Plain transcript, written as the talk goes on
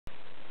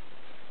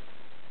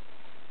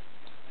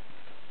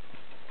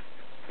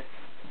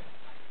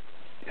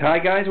Hi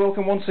guys,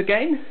 welcome once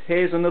again.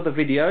 Here's another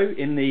video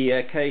in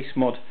the Case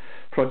Mod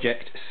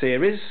project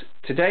series.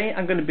 Today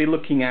I'm going to be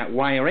looking at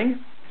wiring,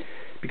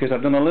 because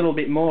I've done a little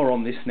bit more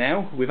on this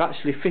now. We've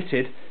actually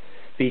fitted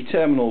the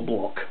terminal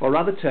block, or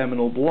rather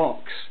terminal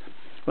blocks.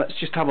 Let's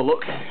just have a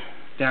look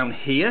down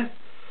here.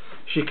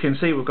 As you can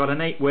see, we've got an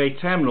 8-way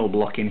terminal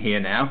block in here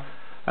now,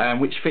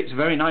 which fits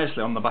very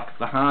nicely on the back of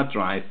the hard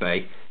drive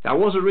bay. That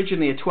was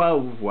originally a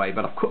 12-way,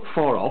 but I've cut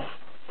 4 off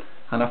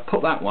and I've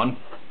put that one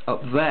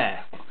up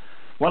there.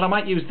 What I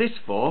might use this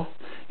for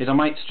is I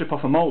might strip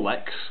off a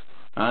Molex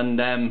and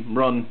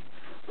run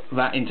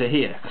that into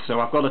here.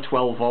 So I've got a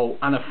 12 volt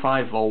and a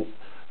 5 volt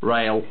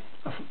rail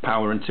of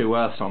power and 2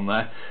 earths on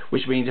there,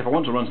 which means if I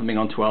want to run something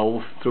on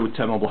 12 through a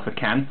terminal block I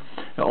can.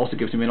 It also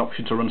gives me an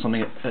option to run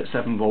something at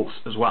 7 volts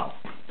as well.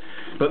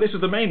 But this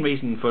is the main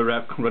reason for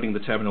running the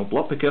terminal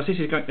block, because this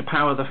is going to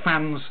power the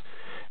fans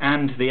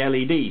and the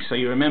LED. So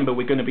you remember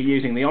we're going to be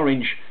using the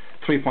orange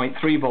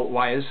 3.3 volt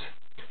wires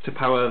to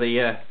power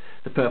the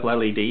purple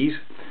LEDs,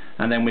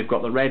 and then we've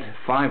got the red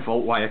 5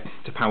 volt wire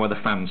to power the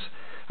fans.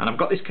 And I've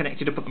got this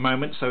connected up at the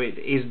moment, so it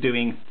is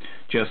doing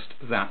just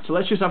that. So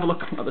let's just have a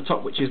look at the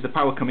top, which is the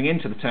power coming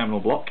into the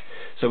terminal block.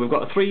 So we've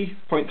got a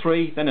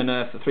 3.3, then an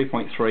earth, a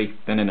 3.3,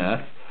 then an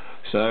earth.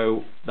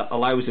 So that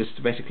allows us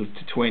to basically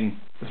to twin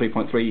the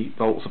 3.3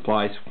 volt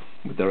supplies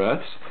with their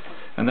earths.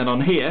 And then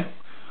on here,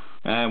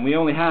 we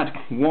only had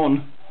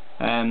one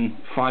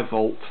 5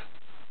 volt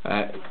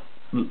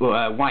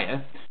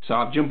wire, so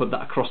I've jumpered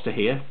that across to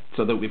here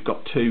so that we've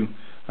got 2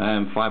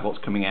 5 volts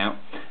coming out,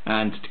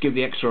 and to give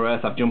the extra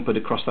earth I've jumpered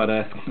across that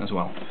earth as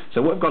well.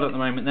 So what we've got at the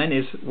moment then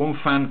is one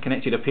fan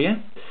connected up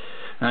here,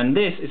 and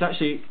this is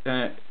actually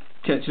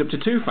connected up to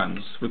 2 fans.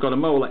 We've got a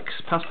Molex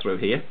pass through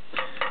here,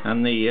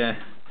 and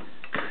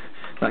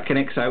that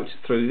connects out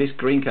through this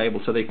green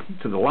cable to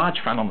the large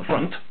fan on the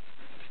front.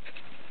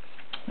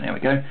 There we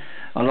go.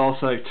 And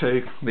also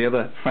to the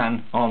other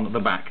fan on the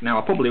back.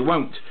 Now I probably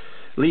won't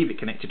leave it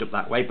connected up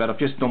that way, but I've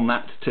just done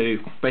that to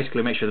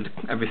basically make sure that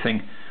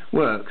everything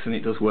works, and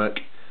it does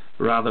work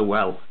rather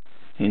well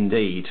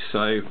indeed.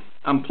 So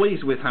I'm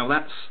pleased with how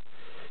that's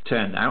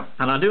turned out,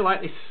 and I do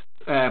like this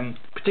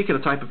particular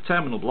type of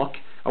terminal block.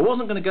 I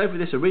wasn't going to go for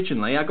this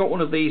originally. I got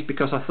one of these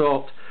because I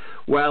thought,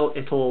 well,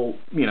 it'll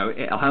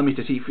help me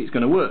to see if it's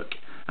going to work.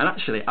 And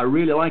actually I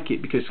really like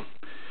it, because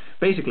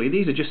basically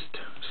these are just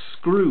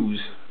screws.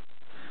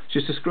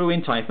 Just a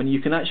screw-in type, and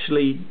you can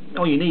actually,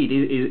 all you need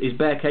is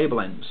bare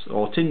cable ends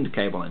or tinned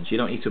cable ends. You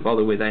don't need to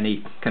bother with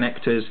any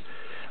connectors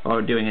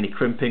or doing any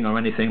crimping or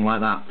anything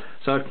like that.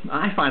 So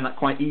I find that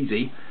quite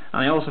easy,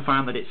 and I also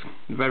find that it's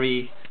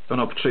very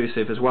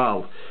unobtrusive as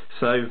well.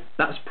 So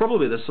that's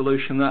probably the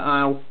solution that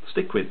I'll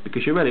stick with,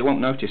 because you really won't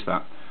notice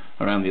that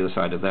around the other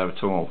side of there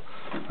at all.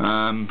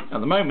 At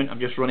the moment I'm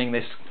just running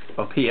this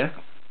up here,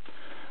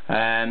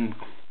 and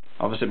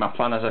obviously my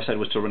plan, as I said,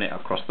 was to run it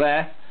across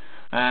there.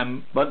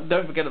 But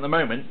don't forget, at the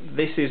moment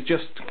this is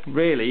just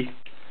really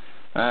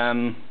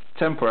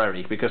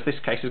temporary, because this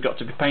case has got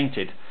to be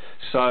painted.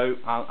 So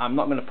I'm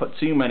not going to put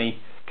too many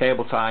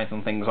cable ties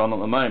and things on at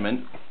the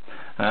moment.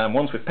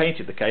 Once we've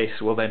painted the case,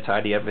 we'll then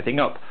tidy everything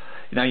up.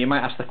 Now you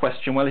might ask the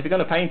question, well, if you're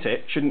going to paint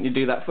it, shouldn't you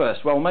do that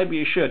first? Well, maybe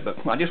you should, but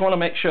I just want to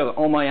make sure that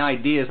all my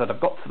ideas that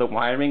I've got for the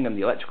wiring and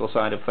the electrical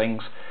side of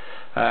things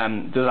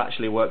does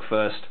actually work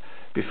first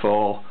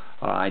before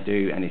I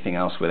do anything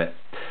else with it.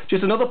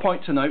 Just another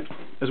point to note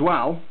as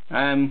well,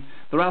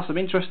 there are some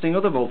interesting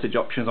other voltage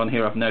options on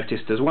here I've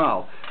noticed as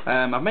well.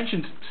 I've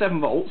mentioned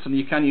 7 volts, and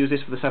you can use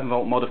this for the 7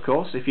 volt mod, of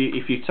course. If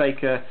you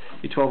take your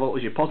 12 volt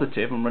as your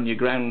positive and run your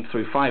ground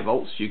through 5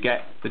 volts, you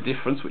get the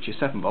difference, which is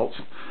 7 volts.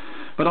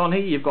 But on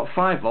here you've got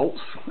 5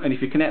 volts, and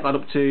if you connect that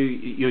up to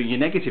your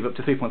negative up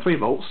to 3.3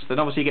 volts, then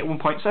obviously you get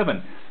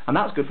 1.7, and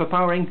that's good for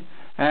powering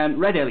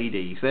red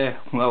LEDs. They're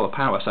lower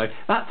power, so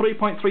that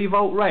 3.3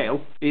 volt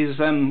rail is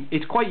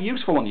it's quite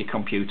useful on your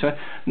computer.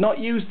 Not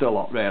used a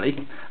lot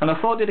really, and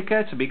I thought it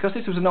occurred to me, because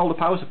this was an older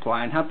power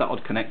supply and had that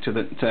odd connector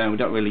that we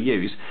don't really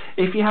use.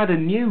 If you had a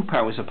new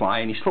power supply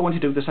and you still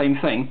wanted to do the same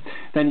thing,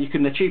 then you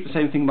can achieve the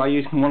same thing by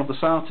using one of the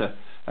SATA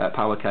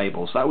power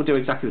cables. That would do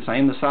exactly the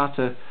same. The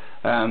SATA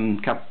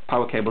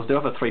power cables do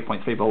have a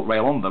 3.3 volt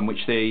rail on them,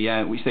 which they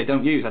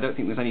don't use. I don't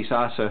think there's any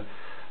SATA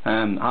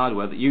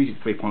hardware that uses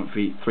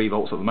 3.3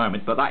 volts at the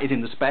moment, but that is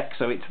in the spec,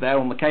 so it's there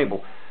on the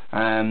cable.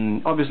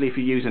 Obviously if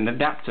you use an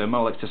adapter,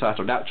 Molex to SATA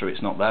adapter,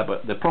 it's not there,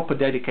 but the proper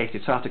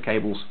dedicated SATA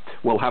cables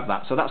will have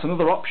that. So that's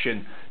another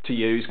option to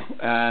use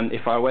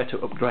if I were to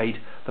upgrade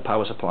the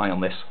power supply on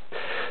this.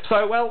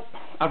 So, well,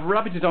 I've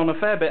rabbited on a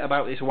fair bit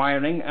about this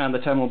wiring and the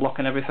terminal block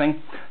and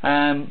everything.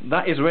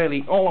 That is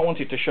really all I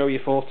wanted to show you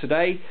for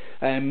today.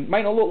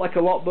 Might not look like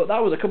a lot, but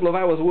that was a couple of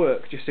hours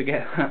work just to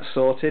get that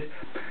sorted.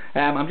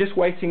 I'm just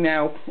waiting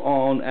now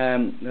on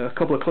a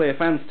couple of clear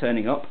fans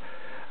turning up,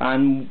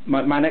 and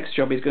my next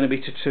job is going to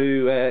be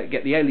to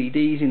get the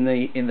LEDs in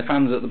the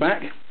fans at the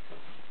back,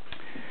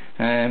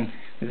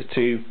 the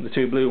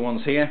two blue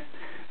ones here,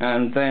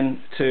 and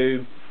then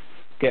to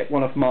get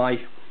one of my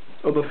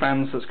other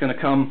fans that's going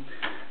to come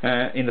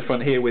in the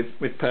front here with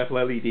purple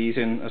LEDs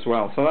in as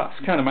well. So that's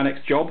kind of my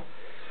next job.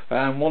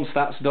 Once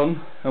that's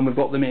done and we've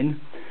got them in,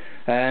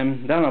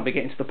 then I'll be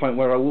getting to the point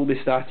where I will be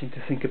starting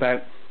to think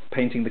about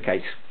painting the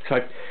case. So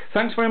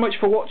thanks very much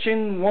for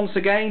watching once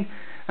again,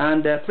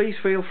 and please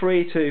feel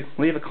free to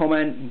leave a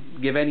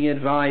comment, give any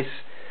advice,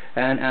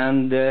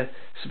 and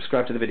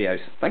subscribe to the videos.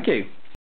 Thank you.